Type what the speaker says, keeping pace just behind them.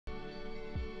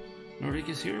Norvik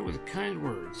is here with kind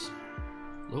words.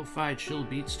 Lo-fi chill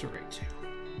beats to write to.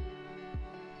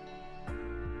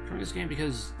 I'm trying this game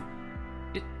because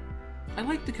I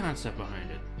like the concept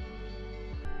behind it.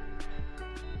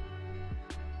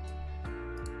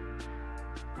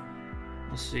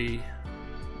 Let's see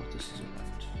what this is about.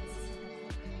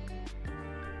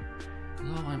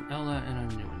 Hello, I'm Ella and I'm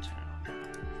new in town.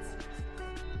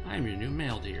 I'm your new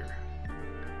mail deer.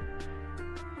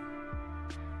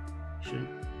 Shouldn't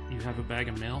you have a bag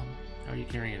of mail? How are you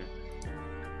carrying it?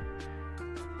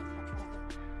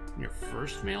 Your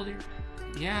first mail deer?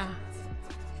 Yeah.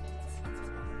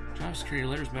 Jobs carry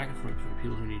letters back and forth from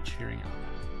people who need cheering up.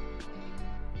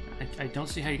 I don't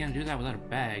see how you're gonna do that without a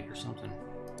bag or something.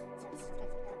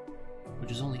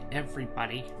 Which is only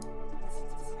everybody.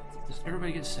 Does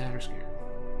everybody get sad or scared?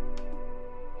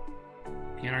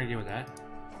 Can't argue with that.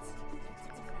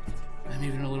 I'm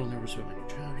even a little nervous about my new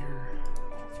job here.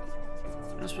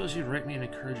 I don't suppose you'd write me an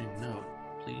encouraging note,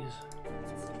 please?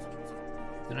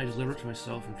 Then I deliver it to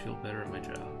myself and feel better at my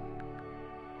job.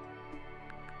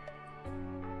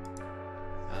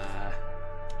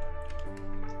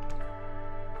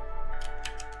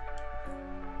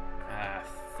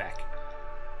 Feck.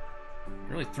 You're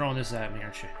really throwing this at me,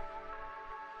 aren't you?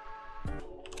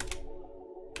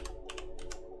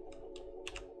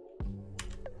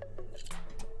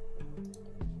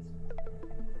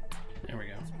 There we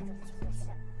go.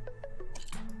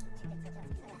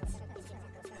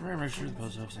 Before I register the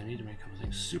post office, I need to make a couple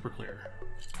things super clear.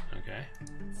 Okay.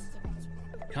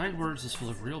 Kind Words is full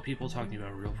of real people talking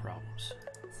about real problems.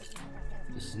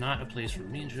 This is not a place for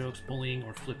mean jokes, bullying,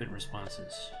 or flippant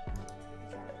responses.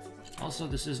 Also,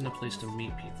 this isn't a place to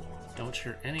meet people. Don't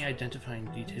share any identifying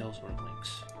details or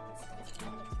links.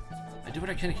 I do what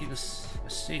I can to keep this a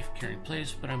safe, caring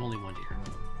place, but I'm only one deer.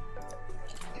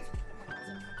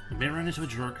 You may run into a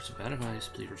jerk or some bad advice,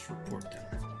 please report them.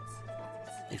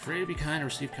 If you're afraid to be kind or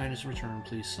receive kindness in return,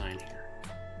 please sign here.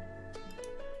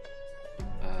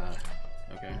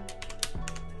 Okay.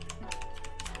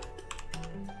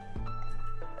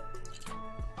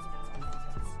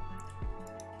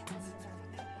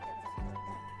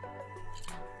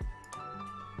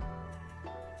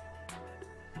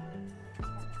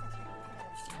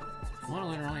 Want a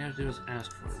letter, all you have to do is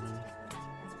ask for it.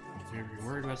 If you're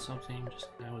worried about something,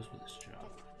 just that was with this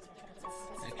job.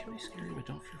 That can be scary, but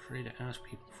don't feel afraid to ask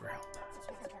people for help.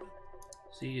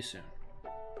 See you soon.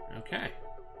 Okay.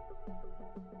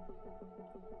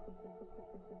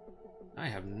 I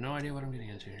have no idea what I'm getting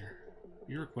into here.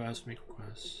 View requests, make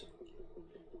requests.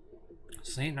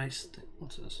 Say nice thing.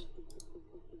 What's this?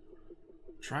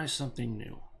 Try something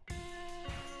new.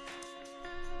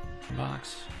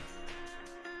 Box.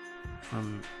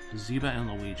 From Zeba and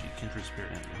Luigi, Kindred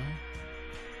Spirit Envy.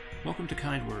 Welcome to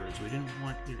Kind Words. We didn't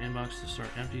want your inbox to start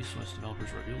empty, so us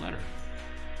developers wrote you a letter.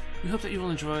 We hope that you will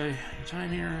enjoy your time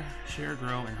here, share,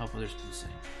 grow, and help others do the same.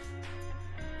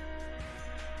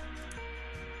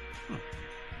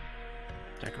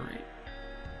 Decorate.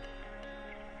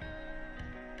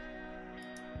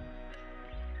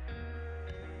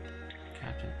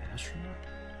 Captain Astronaut?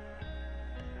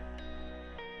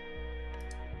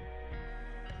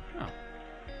 Oh.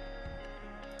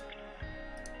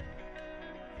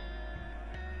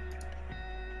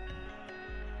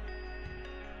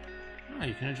 Oh,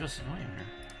 you can adjust the volume here.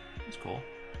 That's cool.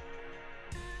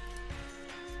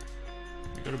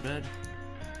 You go to bed?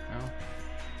 No?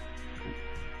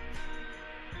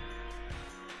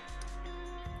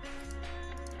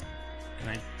 Can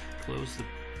I close the...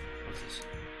 What's this?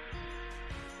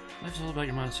 Life's all about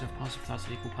your mindset. Positive thoughts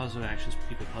that equal positive actions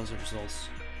equal positive results.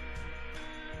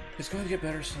 It's going to get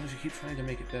better as long as you keep trying to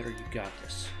make it better. You got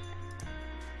this.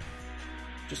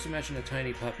 Just imagine a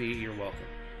tiny puppy. You're welcome.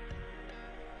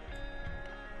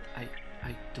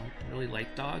 I don't really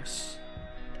like dogs.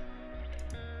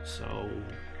 So...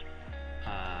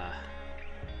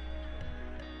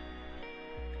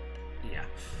 yeah.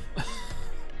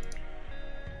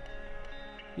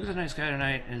 Who's a nice guy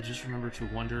tonight, and just remember to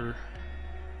wonder...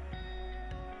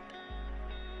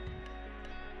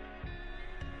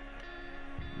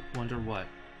 Wonder what?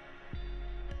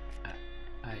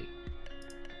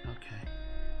 Okay.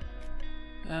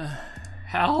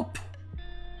 Help!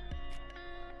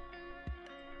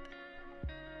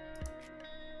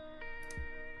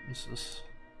 What's this?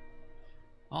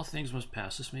 All things must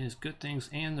pass. This means good things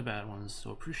and the bad ones,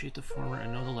 so appreciate the former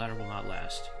and know the latter will not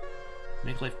last.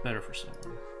 Make life better for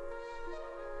someone.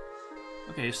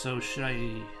 Okay, so should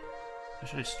I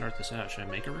start this out? Should I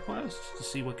make a request to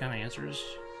see what kind of answers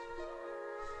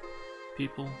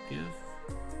people give?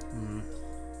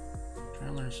 Try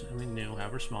to learn something new,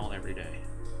 however small, every day.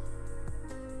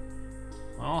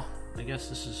 Well, I guess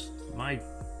this is my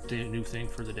new thing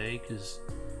for the day, because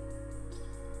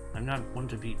I'm not one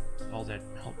to be all that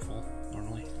helpful,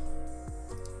 normally.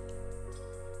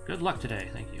 Good luck today,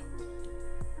 thank you.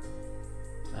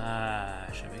 Should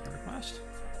I make a request?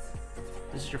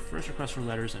 This is your first request for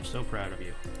letters, I'm so proud of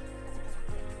you.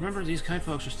 Remember, these kind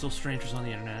folks are still strangers on the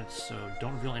internet, so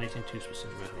don't reveal anything too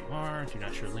specific about who you are. Do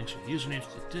not share links or usernames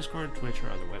to Discord, Twitch,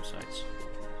 or other websites.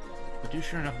 But do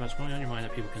share enough about what's going on in your mind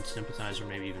that people can sympathize or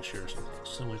maybe even share some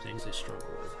similar things they struggle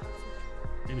with.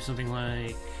 Maybe something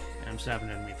like, I'm sad to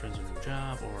meet friends with a new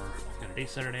job, or I've got a date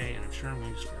Saturday and I'm sure I'm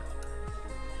going to screw up.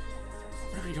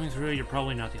 Whatever you're going through, you're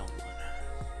probably not the only one.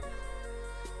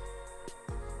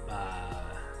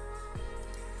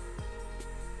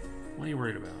 What are you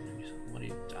worried about?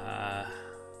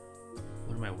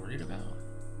 What am I worried about?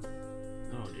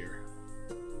 Oh dear.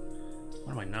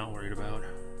 What am I not worried about?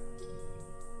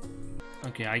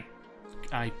 Okay,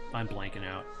 I'm blanking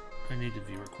out. I need to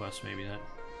view requests, maybe that.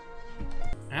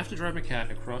 I have to drive my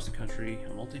cat across the country,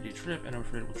 a multi-day trip, and I'm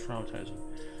afraid it will traumatize him.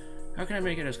 How can I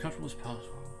make it as comfortable as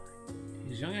possible?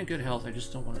 He's young and in good health, I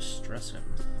just don't want to stress him.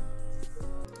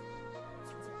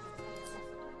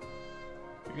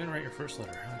 You're gonna write your first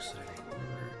letter, how exciting.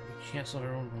 You can't solve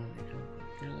everyone, you can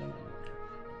hear them.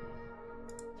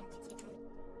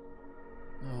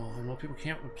 Oh, and while people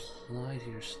can't reply to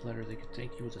your letter, they could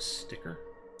thank you with a sticker?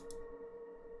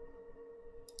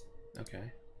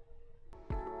 Okay.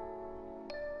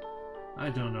 I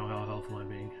don't know how helpful I'm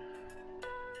being.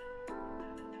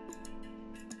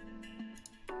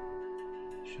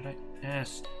 Should I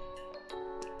ask?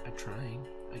 I'm trying,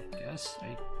 I guess.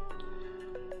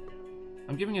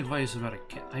 I'm giving advice about a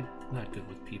cat. I'm not good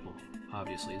with people,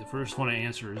 obviously. The first one I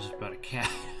answer is about a cat.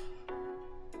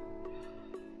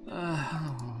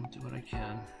 I'll do what I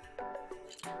can.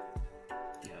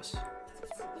 Yes.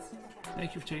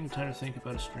 Thank you for taking the time to think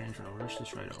about a stranger. I'll rush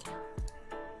this right over.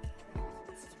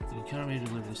 You can count on me to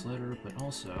deliver this letter, but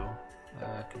also,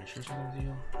 can I share something with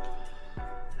you?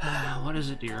 What is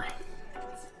it, dear?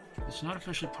 It's not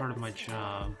officially part of my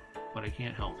job, but I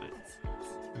can't help it.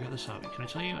 I got this hobby. Can I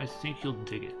tell you? I think you'll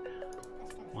dig it.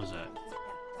 What's that?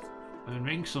 I've been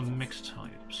making some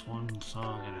mixtapes, one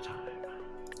song at a time.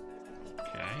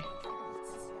 Okay.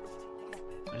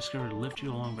 I discovered Lift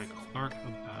You Along by Clark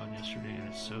about yesterday, and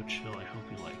it's so chill. I hope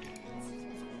you like it.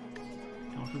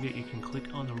 Don't forget you can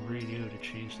click on the radio to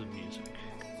change the music.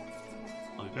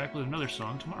 I'll be back with another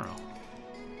song tomorrow.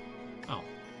 Oh.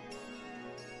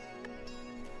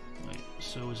 Wait,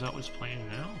 so is that what's playing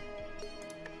now?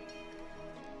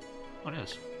 What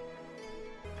is?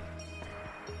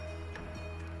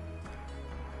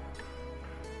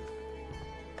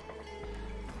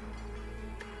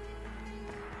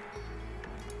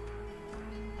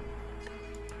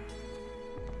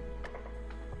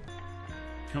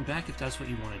 Come back if that's what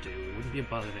you want to do. It wouldn't be a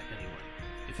bother to anyone.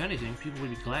 If anything, people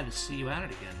would be glad to see you at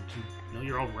it again, to know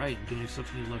you're alright and doing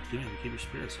something you love doing to keep your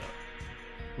spirits up.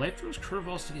 Life throws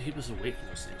curveballs to keep us away from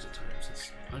those things at times.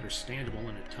 It's understandable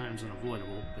and at times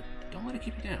unavoidable, but don't let it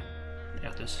keep you down. You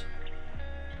got this.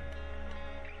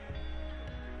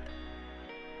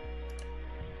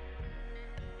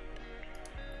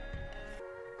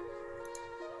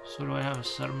 So do I have a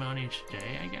set amount each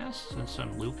day, I guess, since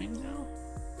I'm looping now?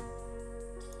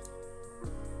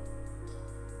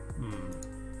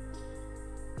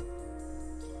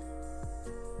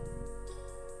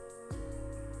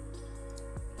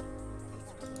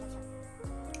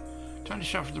 Time to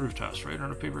shout for the rooftops, right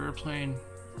on a paper airplane.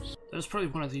 That was probably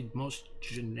one of the most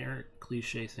generic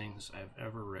cliche things I've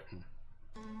ever written.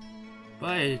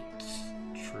 But it's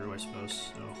true, I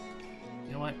suppose, so...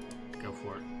 You know what? Go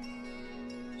for it.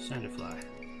 Send it fly.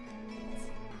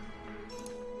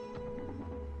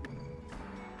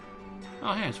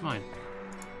 Oh, hey, it's mine.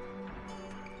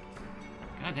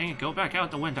 God dang it, go back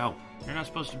out the window. You're not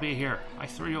supposed to be here. I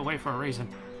threw you away for a reason.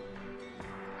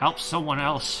 Help someone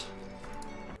else.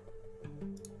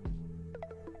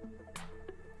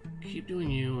 Keep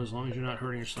doing you, as long as you're not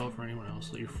hurting yourself or anyone else.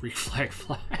 Let your freak flag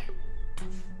fly.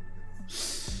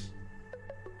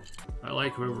 I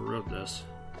like whoever wrote this.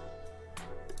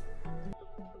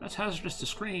 That's hazardous to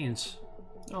screens.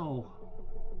 No.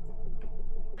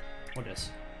 What is?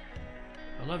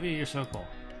 I love you, you're so cool.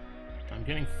 I'm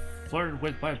getting flirted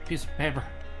with by a piece of paper.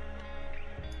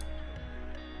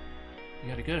 You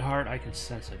got a good heart, I can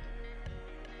sense it.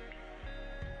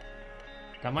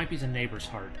 That might be the neighbor's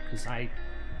heart, because I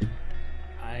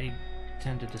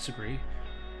tend to disagree.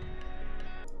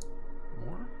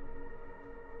 More?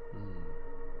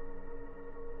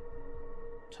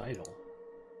 Title.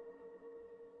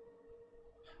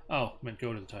 Oh, meant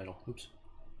go to the title. Oops.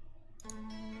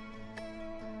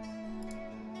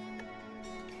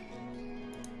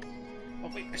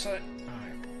 wait, I saw it.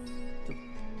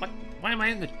 What? Why am I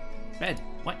in the bed?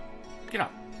 What? Get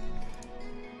up.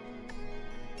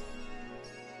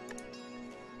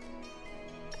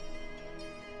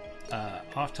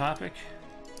 Off topic.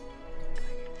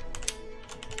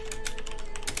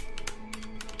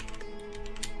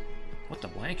 What the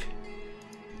blank?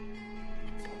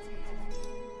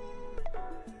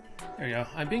 There we go.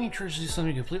 I'm being encouraged to do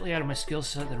something completely out of my skill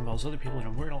set that involves other people, and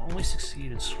I'm worried I'll only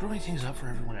succeed in screwing things up for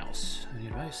everyone else. Any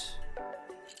advice?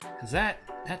 Because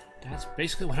that's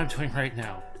basically what I'm doing right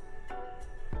now.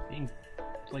 Being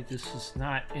like this is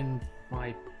not in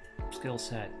my skill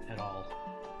set at all.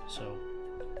 So,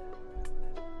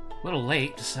 a little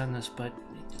late to send this, but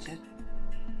it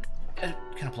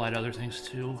can apply to other things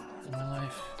too in my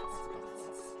life.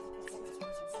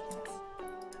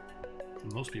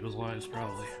 Most people's lives,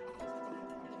 probably.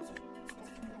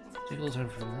 Take a little time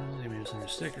for them. Maybe send a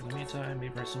sticker in the meantime.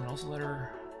 Maybe write someone else a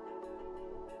letter.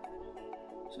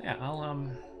 So yeah,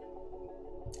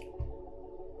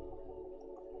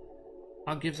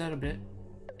 I'll give that a bit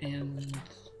and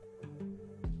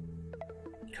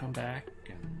come back.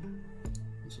 And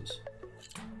this is.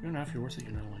 I don't know if you're worth it.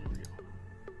 You're not lying. Here we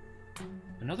go.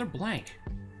 Another blank.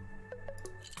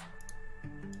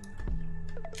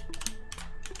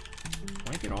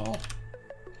 Blank it all.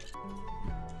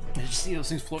 I just see those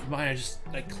things floating by, and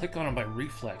I click on them by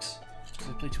reflex. Because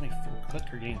I play too many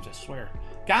clicker games, I swear.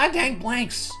 God dang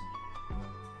blanks!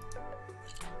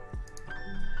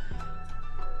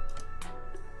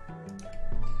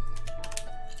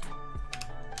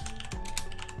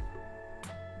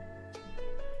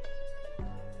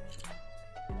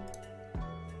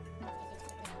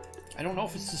 I don't know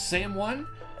if it's the same one,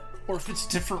 or if it's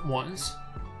different ones,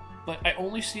 but I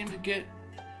only seem to get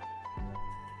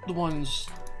the ones...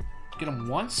 get them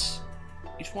once,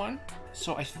 each one,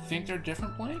 so I think they're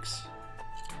different blanks.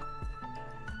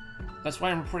 That's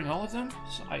why I'm reporting all of them.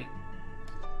 So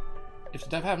if the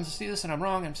dev happens to see this and I'm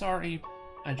wrong, I'm sorry.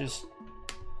 I just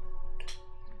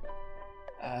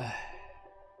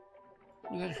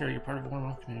we gotta hear you're part of a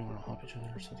warm community. We want to help each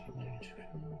other. So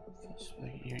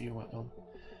you're welcome.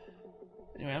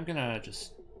 Anyway, I'm gonna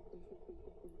just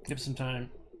give some time,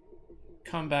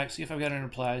 come back, see if I've got any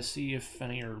replies, see if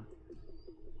any are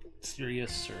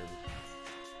serious, or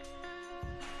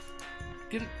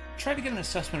try to get an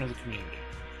assessment of the community.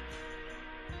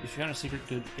 If you found a secret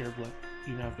good air blip,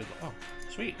 you now have good. Oh,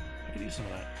 sweet! I could use some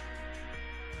of that.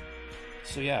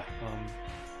 So yeah,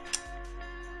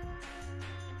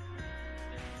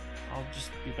 I'll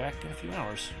just be back in a few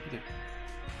hours. Either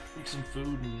make some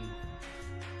food and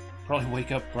probably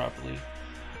wake up properly.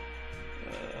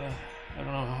 I don't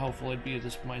know how helpful I'd be at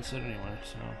this mindset anyway.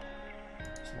 So.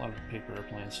 A lot of paper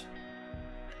airplanes.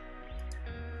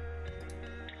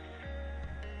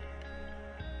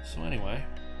 So anyway,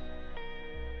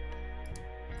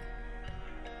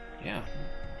 yeah,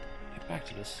 get back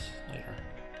to this later.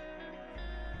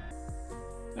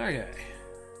 Okay,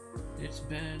 it's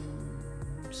been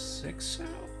 6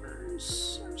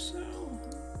 hours or so.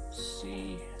 Let's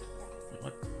see.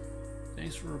 What?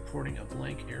 Thanks for reporting a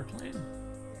blank airplane.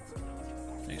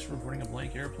 Thanks for reporting a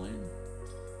blank airplane.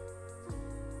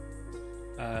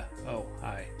 Oh,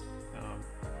 hi.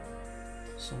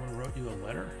 Someone wrote you a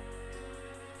letter?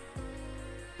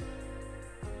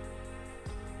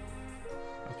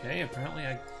 Okay, apparently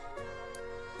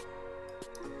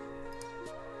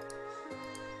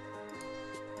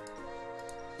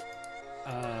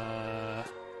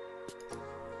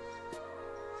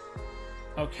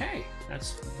okay,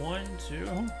 that's 1,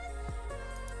 2,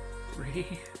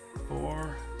 3,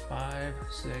 4, 5,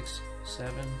 6,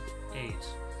 7, 8.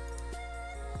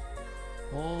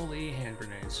 Holy hand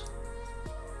grenades.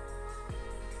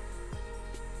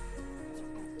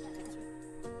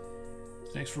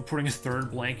 Thanks for putting a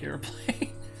third blank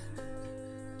airplane.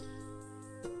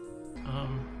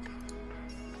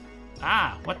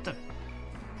 What the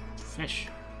fish?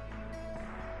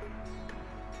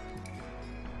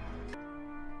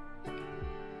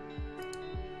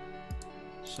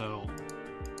 So,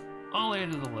 all 8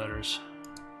 of the letters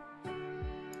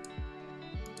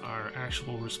are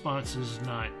actual responses,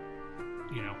 not,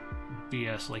 you know,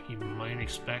 BS like you might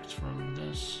expect from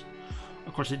this.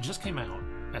 Of course, it just came out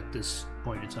at this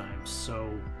point in time,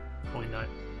 so probably not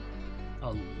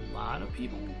a lot of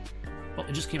people. Well,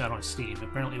 it just came out on Steam.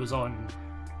 Apparently, it was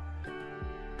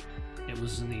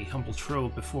in the Humble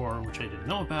Trove before, which I didn't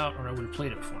know about, or I would have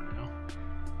played it before now.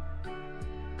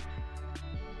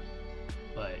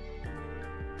 But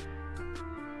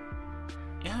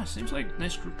yeah, seems like a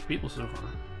nice group of people so far.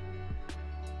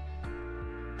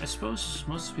 I suppose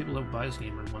most of the people that buy this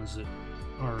game are ones that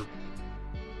are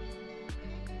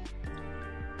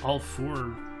all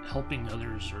for helping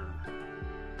others or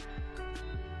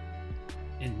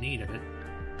in need of it.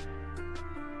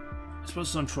 I suppose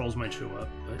some trolls might show up,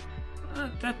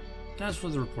 but that's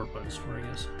what the report button's for, I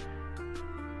guess.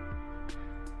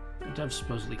 The dev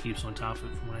supposedly keeps on top of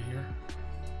it from what I hear.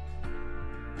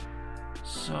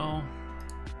 So,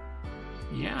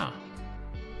 yeah.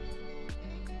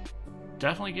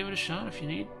 Definitely give it a shot if you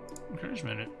need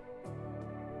encouragement.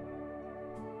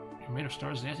 You're made of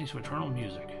stars dancing to eternal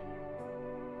music.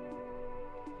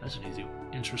 That's an easy,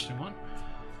 interesting one.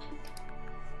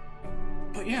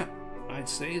 But yeah, I'd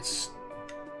say it's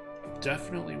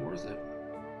definitely worth it.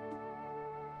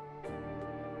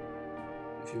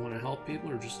 If you want to help people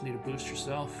or just need to boost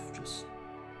yourself, just...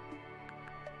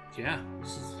 yeah,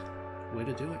 this is the way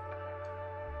to do it.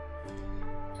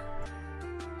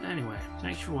 Anyway,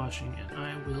 thanks for watching, and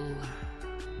I will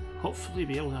hopefully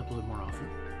be able to upload more often.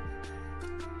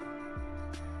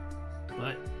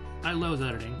 But I loathe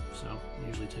editing, so it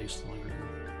usually takes longer.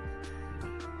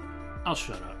 I'll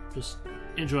shut up. Just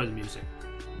enjoy the music.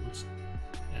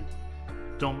 And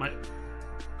don't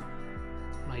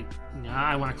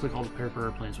I want to click all the pair per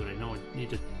airplanes, but I know I need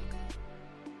to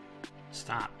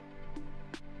stop.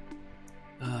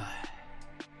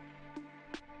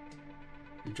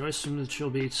 Enjoy some of the chill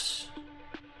beats,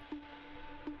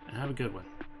 and have a good one.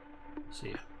 See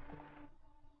ya.